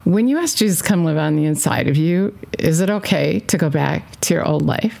When you ask Jesus to come live on the inside of you, is it okay to go back to your old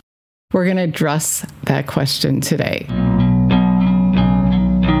life? We're going to address that question today.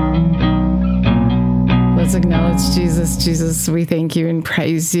 Let's acknowledge Jesus. Jesus, we thank you and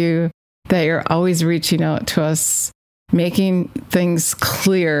praise you that you're always reaching out to us, making things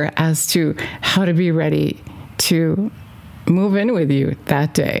clear as to how to be ready to move in with you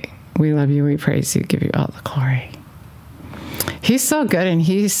that day. We love you. We praise you. Give you all the glory. He's so good and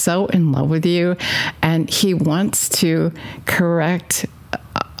he's so in love with you, and he wants to correct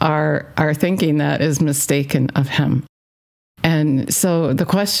our thinking that is mistaken of him. And so the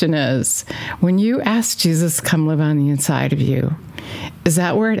question is, when you ask Jesus to come live on the inside of you, is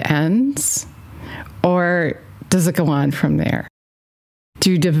that where it ends? Or does it go on from there?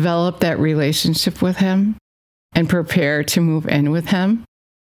 Do you develop that relationship with him and prepare to move in with him?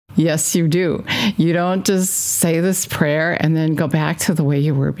 Yes, you do. You don't just say this prayer and then go back to the way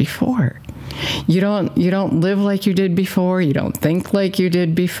you were before. You don't live like you did before. You don't think like you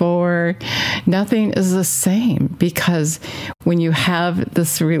did before. Nothing is the same, because when you have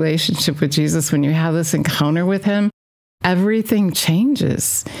this relationship with Jesus, when you have this encounter with him, everything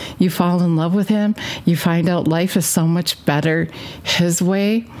changes. You fall in love with him. You find out life is so much better his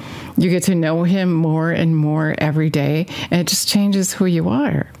way. You get to know him more and more every day, and it just changes who you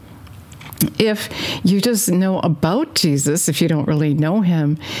are. If you just know about Jesus, if you don't really know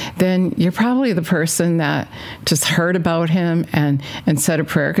him, then you're probably the person that just heard about him and said a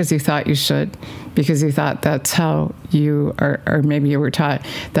prayer because you thought you should, because you thought that's how you are, or maybe you were taught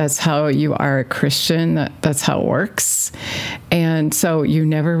that's how you are a Christian, that's how it works. And so you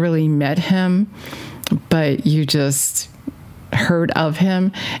never really met him, but you just heard of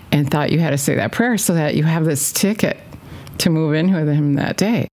him and thought you had to say that prayer so that you have this ticket to move in with him that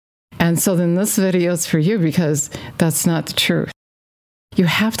day. And so then this video is for you, because that's not the truth. You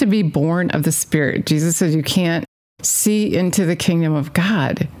have to be born of the Spirit. Jesus says you can't see into the kingdom of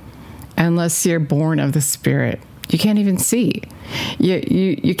God unless you're born of the Spirit. You can't even see.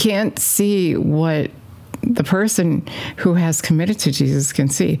 You can't see what the person who has committed to Jesus can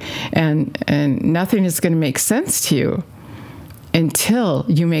see. And nothing is going to make sense to you until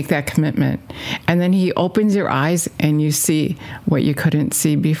you make that commitment. And then he opens your eyes and you see what you couldn't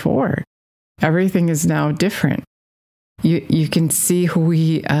see before. Everything is now different. You can see who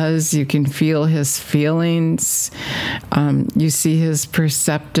he is. You can feel his feelings. You see his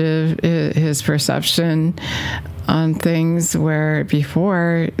perception on things where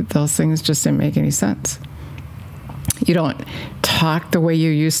before those things just didn't make any sense. You don't talk the way you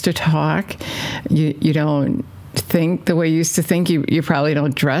used to talk. You don't think the way you used to think. You probably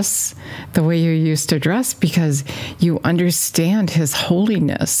don't dress the way you used to dress, because you understand his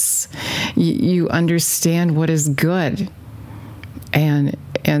holiness. You understand what is good. And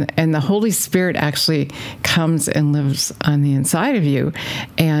the Holy Spirit actually comes and lives on the inside of you,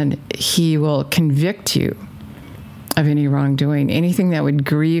 and he will convict you of any wrongdoing, anything that would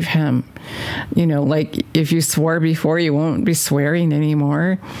grieve him. Like if you swore before, you won't be swearing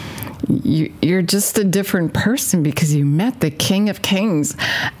anymore. You're just a different person because you met the King of Kings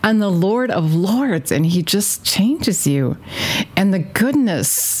and the Lord of Lords, and he just changes you. And the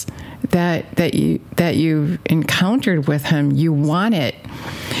goodness that you've encountered with him, you want it.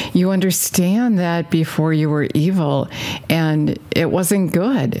 You understand that before you were evil and it wasn't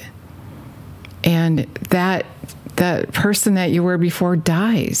good. And that person that you were before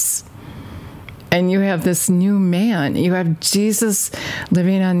dies. And you have this new man. You have Jesus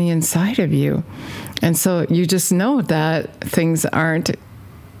living on the inside of you. And so you just know that things aren't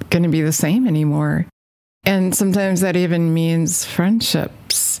going to be the same anymore. And sometimes that even means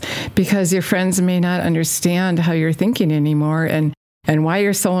friendships, because your friends may not understand how you're thinking anymore and why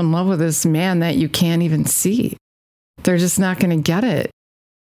you're so in love with this man that you can't even see. They're just not going to get it.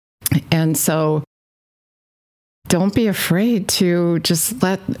 And so don't be afraid to just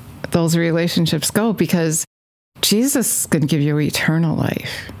let those relationships go, because Jesus is going to give you eternal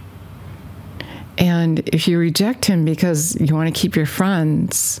life. And if you reject him because you want to keep your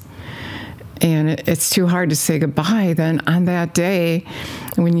friends and it's too hard to say goodbye, then on that day,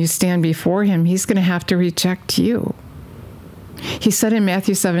 when you stand before him, he's going to have to reject you. He said in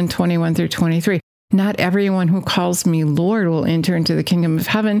Matthew 7:21-23, "Not everyone who calls me Lord will enter into the kingdom of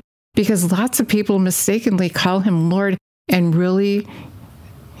heaven," because lots of people mistakenly call him Lord, and really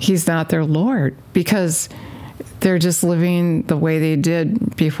he's not their Lord, because they're just living the way they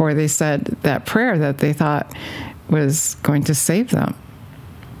did before they said that prayer that they thought was going to save them.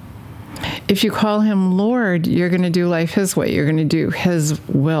 If you call him Lord, you're going to do life his way. You're going to do his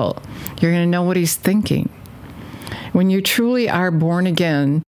will. You're going to know what he's thinking. When you truly are born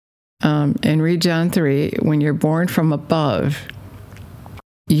again, and read John 3, when you're born from above,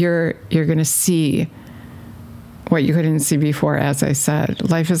 you're going to see what you couldn't see before. As I said,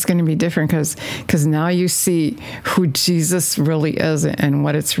 life is going to be different because now you see who Jesus really is and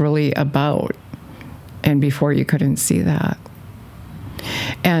what it's really about. And before you couldn't see that.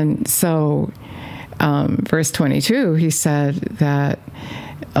 And so verse 22, he said that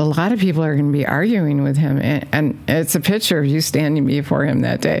a lot of people are going to be arguing with him. And it's a picture of you standing before him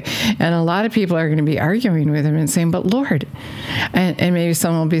that day. And a lot of people are going to be arguing with him and saying, but Lord, and maybe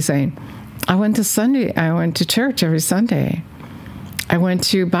someone will be saying, I went to church every Sunday. I went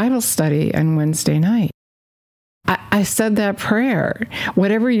to Bible study on Wednesday night. I said that prayer.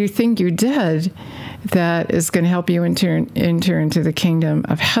 Whatever you think you did that is going to help you enter into the kingdom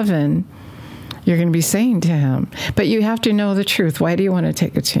of heaven, you're going to be saying to him. But you have to know the truth. Why do you want to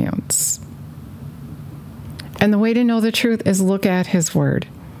take a chance? And the way to know the truth is look at his word.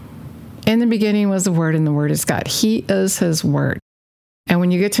 In the beginning was the word, and the word is God. He is his word. And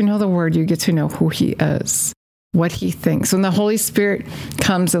when you get to know the word, you get to know who he is, what he thinks. When the Holy Spirit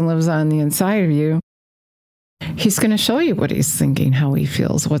comes and lives on the inside of you, he's going to show you what he's thinking, how he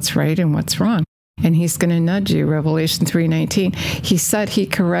feels, what's right and what's wrong. And he's going to nudge you. Revelation 3:19, he said he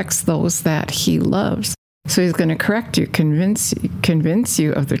corrects those that he loves. So he's going to correct you, convince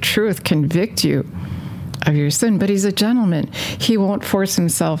you of the truth, convict you of your sin. But he's a gentleman. He won't force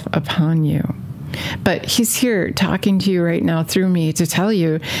himself upon you. But he's here talking to you right now through me to tell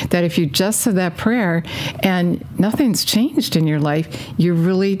you that if you just said that prayer and nothing's changed in your life, you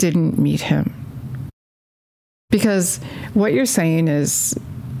really didn't meet him. Because what you're saying is,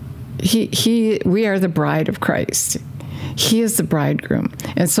 we are the bride of Christ. He is the bridegroom.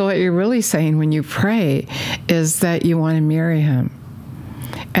 And so what you're really saying when you pray is that you want to marry him.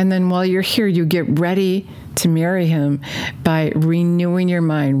 And then while you're here, you get ready to marry him by renewing your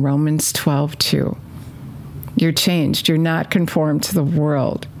mind. Romans 12:2. You're changed. You're not conformed to the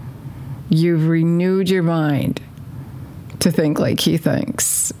world. You've renewed your mind to think like he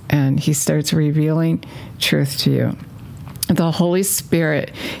thinks. And he starts revealing truth to you. The Holy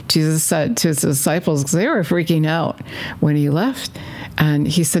Spirit, Jesus said to his disciples, because they were freaking out when he left. And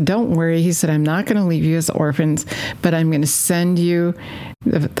he said, don't worry. He said, I'm not going to leave you as orphans, but I'm going to send you.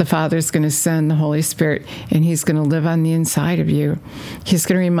 The Father's going to send the Holy Spirit, and he's going to live on the inside of you. He's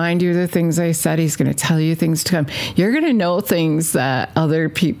going to remind you of the things I said. He's going to tell you things to come. You're going to know things that other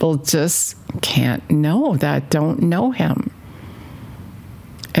people just can't know, that don't know him.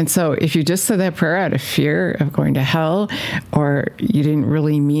 And so if you just said that prayer out of fear of going to hell, or you didn't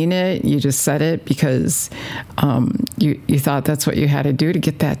really mean it, you just said it because you thought that's what you had to do to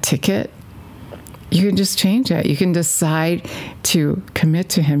get that ticket, you can just change it. You can decide to commit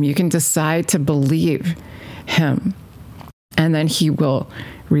to him. You can decide to believe him. And then he will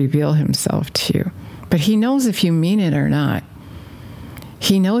reveal himself to you. But he knows if you mean it or not.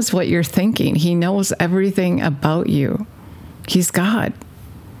 He knows what you're thinking. He knows everything about you. He's God.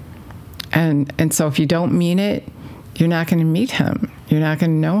 And so if you don't mean it, you're not going to meet him. You're not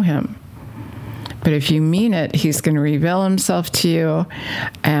going to know him. But if you mean it, he's going to reveal himself to you,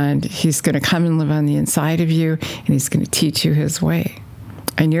 and he's going to come and live on the inside of you, and he's going to teach you his way.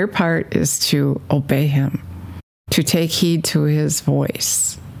 And your part is to obey him, to take heed to his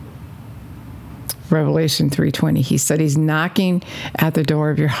voice. Revelation 3:20, he said he's knocking at the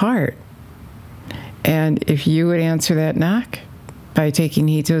door of your heart. And if you would answer that knock, by taking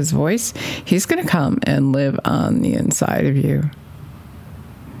heed to his voice, he's going to come and live on the inside of you.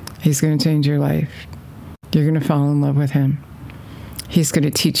 He's going to change your life. You're going to fall in love with him. He's going to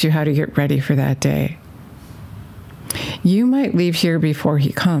teach you how to get ready for that day. You might leave here before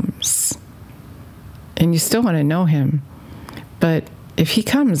he comes, and you still want to know him. But if he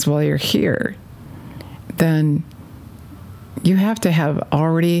comes while you're here, then you have to have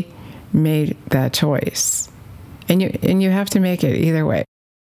already made that choice. And you have to make it either way.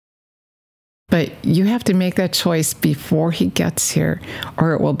 But you have to make that choice before he gets here,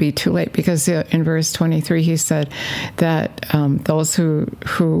 or it will be too late. Because in verse 23, he said that those who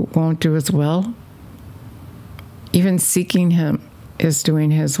won't do his will, even seeking him is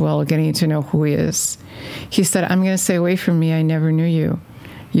doing his will, getting to know who he is. He said, I'm going to say, away from me, I never knew you,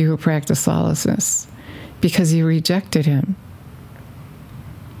 you who practice lawlessness, because you rejected him.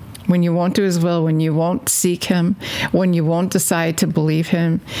 When you won't do his will, when you won't seek him, when you won't decide to believe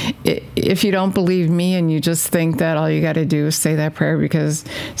him, if you don't believe me and you just think that all you got to do is say that prayer because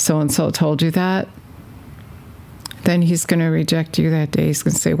so-and-so told you that, then he's going to reject you that day. He's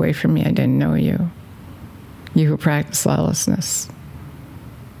going to say, away from me, I didn't know you, you who practice lawlessness.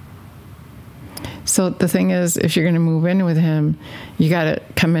 So the thing is, if you're going to move in with him, you got to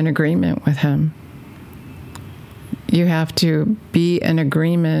come in agreement with him. You have to be in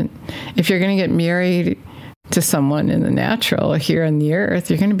agreement. If you're going to get married to someone in the natural here on the earth,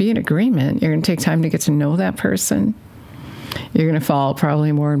 you're going to be in agreement. You're going to take time to get to know that person. You're going to fall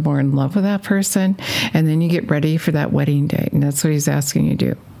probably more and more in love with that person. And then you get ready for that wedding day. And that's what he's asking you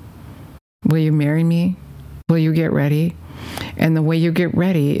to do. Will you marry me? Will you get ready? And the way you get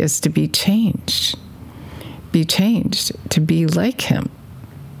ready is to be changed. Be changed to be like him.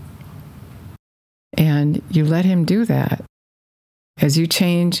 And you let him do that. As you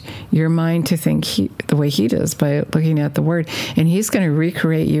change your mind to think the way he does by looking at the word. And he's going to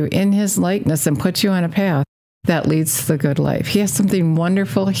recreate you in his likeness and put you on a path that leads to the good life. He has something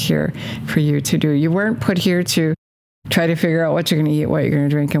wonderful here for you to do. You weren't put here to try to figure out what you're going to eat, what you're going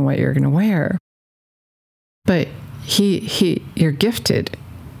to drink, and what you're going to wear. But you're gifted.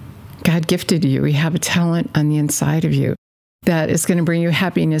 God gifted you. You have a talent on the inside of you that is going to bring you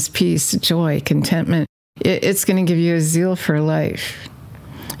happiness, peace, joy, contentment. It's going to give you a zeal for life.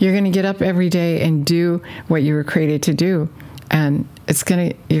 You're going to get up every day and do what you were created to do. And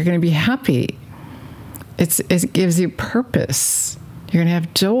you're going to be happy. It gives you purpose. You're going to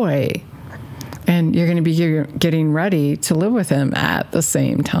have joy. And you're going to be getting ready to live with him at the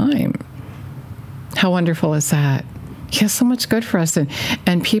same time. How wonderful is that? He has so much good for us.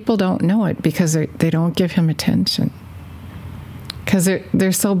 And people don't know it because they don't give him attention. Because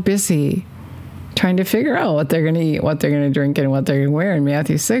they're so busy trying to figure out what they're going to eat, what they're going to drink, and what they're going to wear. In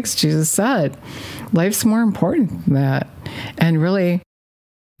Matthew 6, Jesus said, life's more important than that. And really,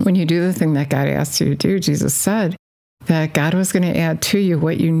 when you do the thing that God asked you to do, Jesus said that God was going to add to you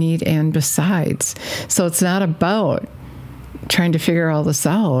what you need and besides. So it's not about trying to figure all this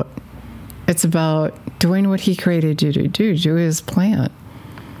out. It's about doing what he created you to do his plan.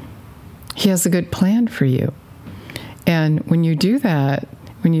 He has a good plan for you. And when you do that,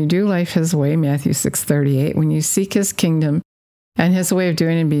 when you do life his way, Matthew 6:38, when you seek his kingdom and his way of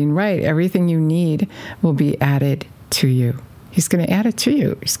doing and being right, everything you need will be added to you. He's going to add it to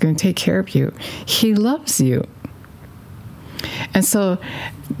you. He's going to take care of you. He loves you. And so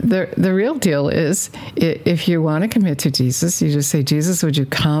the real deal is, if you want to commit to Jesus, you just say, Jesus, would you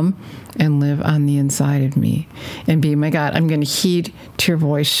come and live on the inside of me and be my God? I'm going to heed to your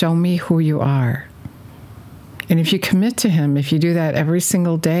voice. Show me who you are. And if you commit to him, if you do that every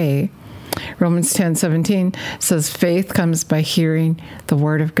single day, Romans 10:17 says, faith comes by hearing the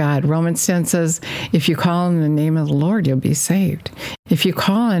word of God. Romans 10 says, if you call on the name of the Lord, you'll be saved. If you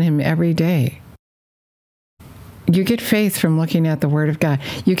call on him every day, you get faith from looking at the word of God.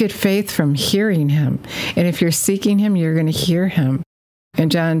 You get faith from hearing him. And if you're seeking him, you're going to hear him. In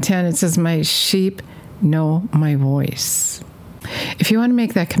John 10, it says, my sheep know my voice. If you want to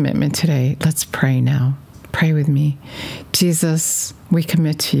make that commitment today, let's pray now. Pray with me. Jesus, we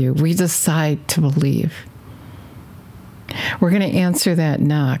commit to you. We decide to believe. We're going to answer that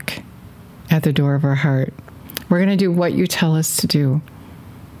knock at the door of our heart. We're going to do what you tell us to do.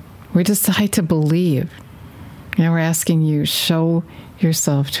 We decide to believe. Now we're asking you, show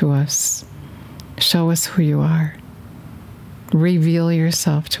yourself to us. Show us who you are. Reveal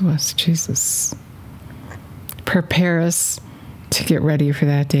yourself to us, Jesus. Prepare us to get ready for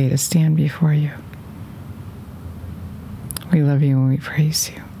that day to stand before you. We love you and we praise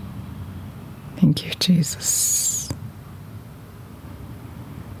you. Thank you, Jesus.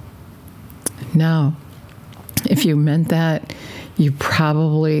 Now, if you meant that, you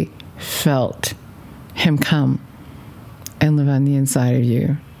probably felt him come and live on the inside of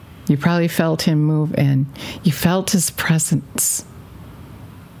you. You probably felt him move in. You felt his presence.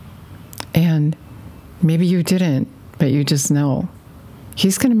 And maybe you didn't, but you just know.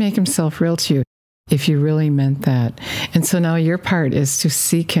 He's going to make himself real to you if you really meant that. And so now your part is to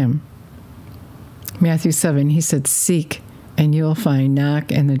seek him. Matthew 7, he said, seek and you'll find,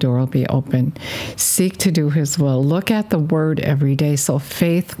 knock and the door will be open. Seek to do his will. Look at the word every day so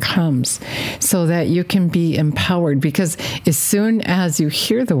faith comes, so that you can be empowered. Because as soon as you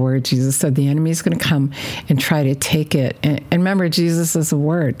hear the word, Jesus said, the enemy is going to come and try to take it. And remember, Jesus is a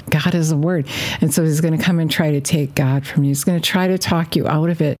word. God is a word. And so he's going to come and try to take God from you. He's going to try to talk you out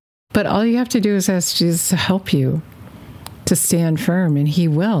of it. But all you have to do is ask Jesus to help you to stand firm, and he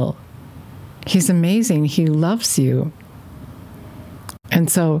will. He's amazing. He loves you. And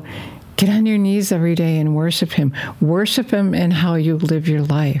so get on your knees every day and worship him. Worship him in how you live your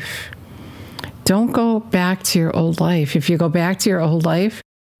life. Don't go back to your old life. If you go back to your old life,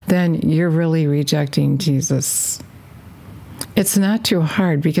 then you're really rejecting Jesus. It's not too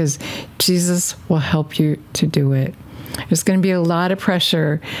hard because Jesus will help you to do it. There's going to be a lot of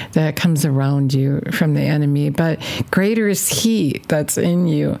pressure that comes around you from the enemy, but greater is he that's in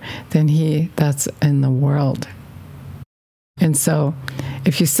you than he that's in the world. And so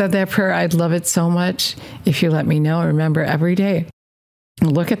if you said that prayer, I'd love it so much if you let me know. Remember, every day,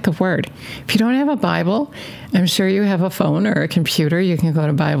 look at the Word. If you don't have a Bible, I'm sure you have a phone or a computer. You can go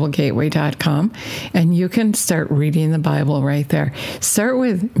to BibleGateway.com and you can start reading the Bible right there. Start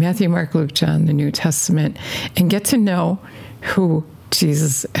with Matthew, Mark, Luke, John, the New Testament, and get to know who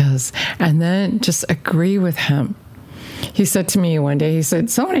Jesus is. And then just agree with him. He said to me one day, he said,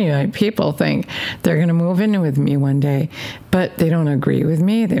 so many people think they're going to move in with me one day, but they don't agree with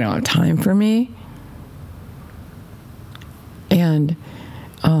me. They don't have time for me. And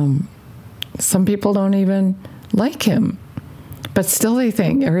some people don't even like him, but still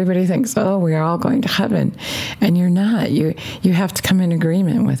everybody thinks, oh, we are all going to heaven. And you're not. You have to come in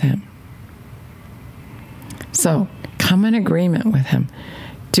agreement with him. So come in agreement with him.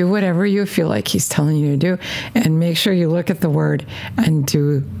 Do whatever you feel like he's telling you to do, and make sure you look at the Word and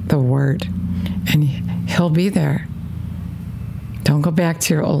do the Word, and he'll be there. Don't go back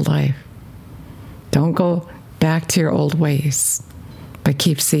to your old life. Don't go back to your old ways, but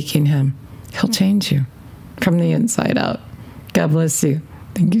keep seeking him. He'll change you from the inside out. God bless you.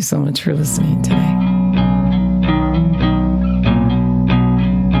 Thank you so much for listening today.